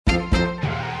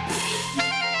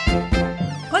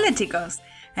Hola chicos,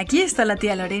 aquí está la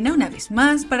tía Lorena una vez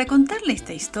más para contarle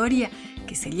esta historia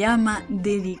que se llama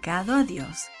Dedicado a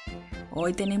Dios.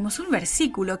 Hoy tenemos un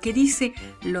versículo que dice: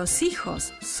 los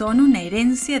hijos son una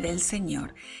herencia del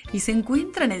Señor, y se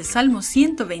encuentra en el Salmo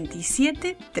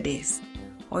 127, 3.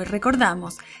 Hoy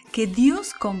recordamos que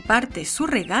Dios comparte su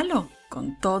regalo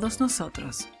con todos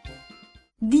nosotros.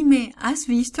 Dime, ¿has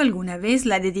visto alguna vez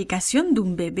la dedicación de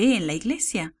un bebé en la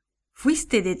iglesia?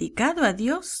 ¿Fuiste dedicado a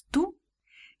Dios tú?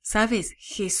 Sabes,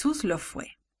 Jesús lo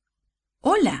fue.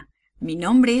 Hola, mi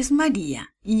nombre es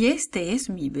María y este es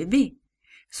mi bebé.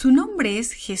 Su nombre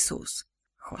es Jesús.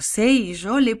 José y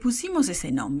yo le pusimos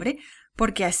ese nombre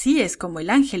porque así es como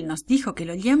el ángel nos dijo que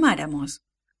lo llamáramos.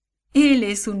 Él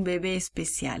es un bebé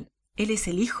especial. Él es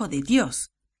el Hijo de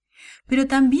Dios. Pero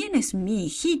también es mi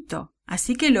hijito,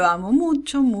 así que lo amo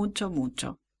mucho, mucho,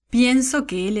 mucho. Pienso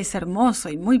que él es hermoso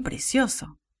y muy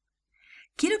precioso.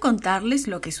 Quiero contarles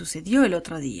lo que sucedió el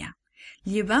otro día.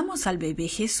 Llevamos al bebé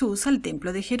Jesús al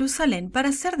templo de Jerusalén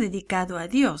para ser dedicado a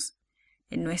Dios.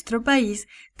 En nuestro país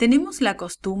tenemos la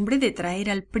costumbre de traer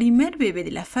al primer bebé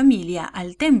de la familia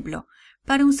al templo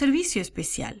para un servicio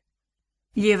especial.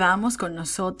 Llevamos con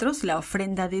nosotros la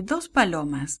ofrenda de 2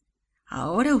 palomas.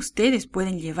 Ahora ustedes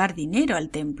pueden llevar dinero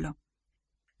al templo.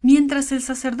 Mientras el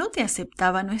sacerdote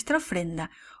aceptaba nuestra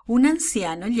ofrenda, un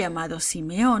anciano llamado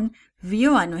Simeón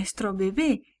vio a nuestro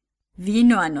bebé.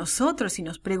 Vino a nosotros y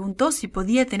nos preguntó si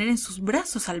podía tener en sus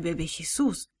brazos al bebé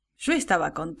Jesús. Yo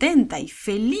estaba contenta y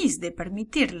feliz de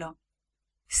permitirlo.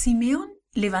 Simeón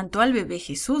levantó al bebé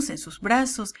Jesús en sus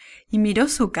brazos y miró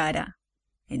su cara.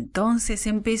 Entonces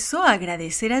empezó a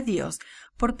agradecer a Dios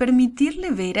por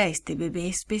permitirle ver a este bebé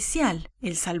especial,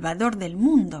 el Salvador del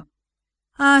mundo.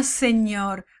 ¡Ah,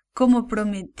 Señor! Como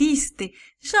prometiste,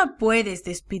 ya puedes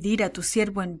despedir a tu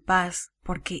siervo en paz,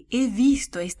 porque he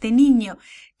visto a este niño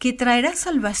que traerá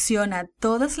salvación a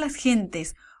todas las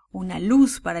gentes, una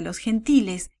luz para los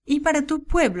gentiles y para tu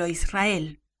pueblo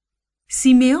Israel.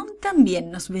 Simeón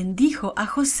también nos bendijo a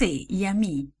José y a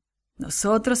mí.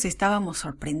 Nosotros estábamos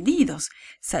sorprendidos,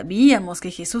 sabíamos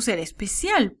que Jesús era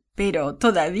especial, pero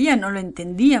todavía no lo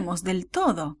entendíamos del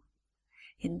todo.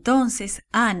 Entonces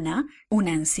Ana,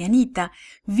 una ancianita,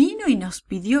 vino y nos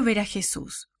pidió ver a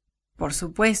Jesús. Por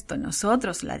supuesto,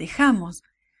 nosotros la dejamos.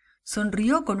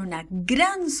 Sonrió con una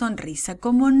gran sonrisa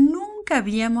como nunca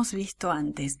habíamos visto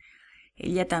antes.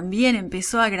 Ella también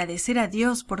empezó a agradecer a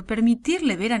Dios por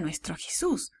permitirle ver a nuestro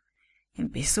Jesús.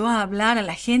 Empezó a hablar a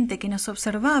la gente que nos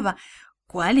observaba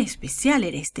cuán especial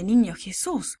era este niño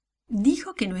Jesús.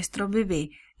 Dijo que nuestro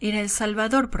bebé era el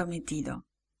Salvador prometido.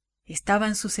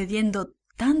 Estaban sucediendo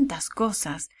tantas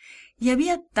cosas y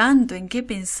había tanto en qué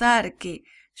pensar que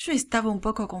yo estaba un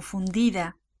poco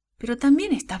confundida, pero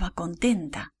también estaba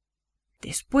contenta.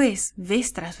 Después,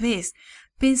 vez tras vez,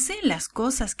 pensé en las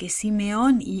cosas que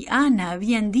Simeón y Ana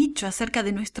habían dicho acerca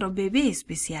de nuestro bebé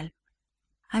especial.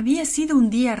 Había sido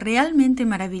un día realmente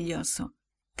maravilloso.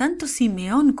 Tanto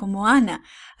Simeón como Ana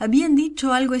habían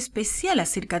dicho algo especial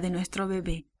acerca de nuestro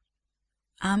bebé.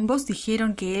 Ambos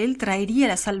dijeron que él traería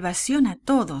la salvación a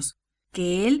todos,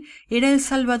 que él era el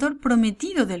Salvador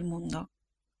prometido del mundo.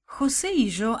 José y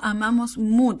yo amamos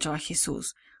mucho a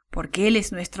Jesús, porque él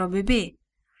es nuestro bebé.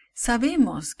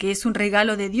 Sabemos que es un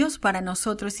regalo de Dios para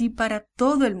nosotros y para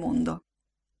todo el mundo.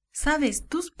 Sabes,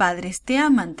 tus padres te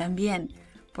aman también,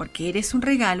 porque eres un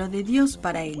regalo de Dios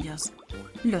para ellos.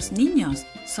 Los niños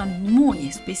son muy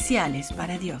especiales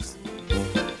para Dios.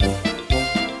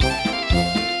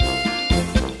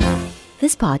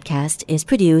 This podcast is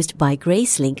produced by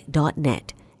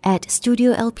Gracelink.net at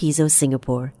Studio El Piso,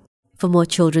 Singapore. For more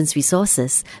children's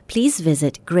resources, please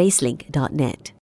visit Gracelink.net.